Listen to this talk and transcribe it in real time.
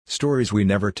Stories We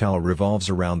Never Tell revolves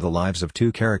around the lives of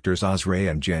two characters,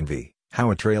 Azrae and Janvi, how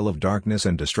a trail of darkness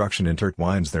and destruction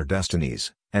intertwines their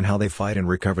destinies, and how they fight and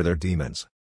recover their demons.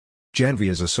 Janvi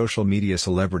is a social media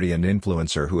celebrity and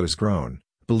influencer who has grown,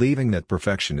 believing that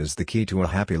perfection is the key to a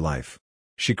happy life.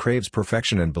 She craves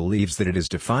perfection and believes that it is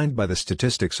defined by the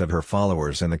statistics of her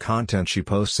followers and the content she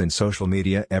posts in social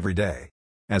media every day.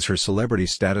 As her celebrity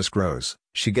status grows,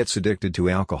 she gets addicted to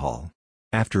alcohol.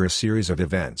 After a series of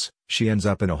events, she ends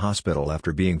up in a hospital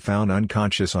after being found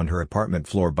unconscious on her apartment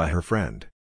floor by her friend.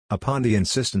 Upon the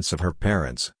insistence of her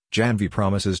parents, Janvi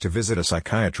promises to visit a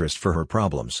psychiatrist for her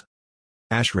problems.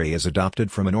 Azrae is adopted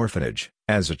from an orphanage,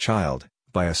 as a child,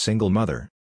 by a single mother.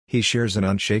 He shares an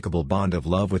unshakable bond of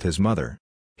love with his mother.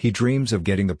 He dreams of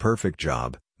getting the perfect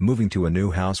job, moving to a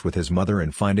new house with his mother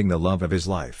and finding the love of his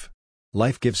life.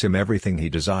 Life gives him everything he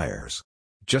desires.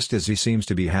 Just as he seems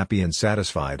to be happy and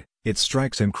satisfied, it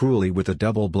strikes him cruelly with a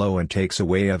double blow and takes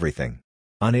away everything.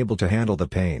 Unable to handle the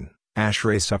pain,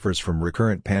 Azrae suffers from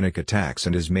recurrent panic attacks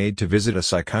and is made to visit a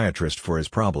psychiatrist for his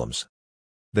problems.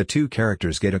 The two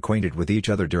characters get acquainted with each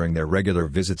other during their regular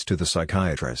visits to the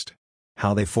psychiatrist.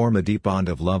 How they form a deep bond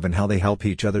of love and how they help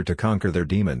each other to conquer their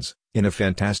demons, in a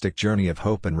fantastic journey of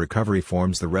hope and recovery,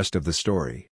 forms the rest of the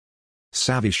story.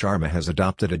 Savi Sharma has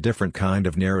adopted a different kind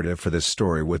of narrative for this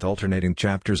story with alternating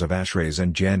chapters of Azrae's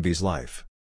and Janvi's life.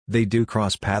 They do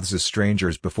cross paths as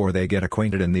strangers before they get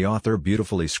acquainted, and the author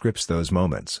beautifully scripts those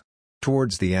moments.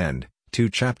 Towards the end, 2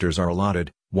 chapters are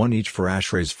allotted, one each for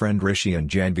Azrae's friend Rishi and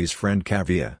Janvi's friend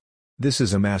Kavya. This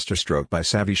is a masterstroke by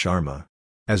Savi Sharma.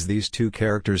 As these two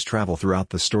characters travel throughout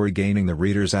the story, gaining the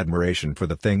reader's admiration for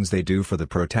the things they do for the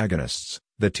protagonists,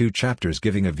 the 2 chapters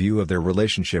giving a view of their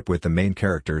relationship with the main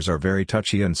characters are very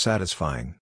touchy and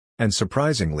satisfying. And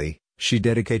surprisingly, she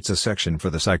dedicates a section for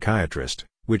the psychiatrist,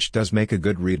 which does make a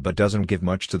good read but doesn't give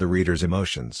much to the reader's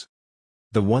emotions.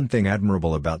 The one thing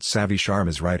admirable about Savi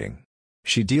Sharma's writing: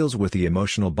 she deals with the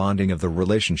emotional bonding of the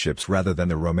relationships rather than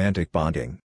the romantic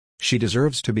bonding. She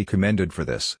deserves to be commended for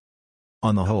this.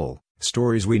 On the whole,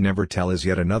 Stories We Never Tell is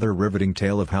yet another riveting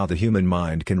tale of how the human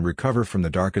mind can recover from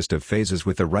the darkest of phases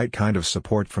with the right kind of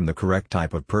support from the correct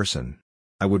type of person.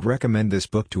 I would recommend this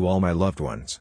book to all my loved ones.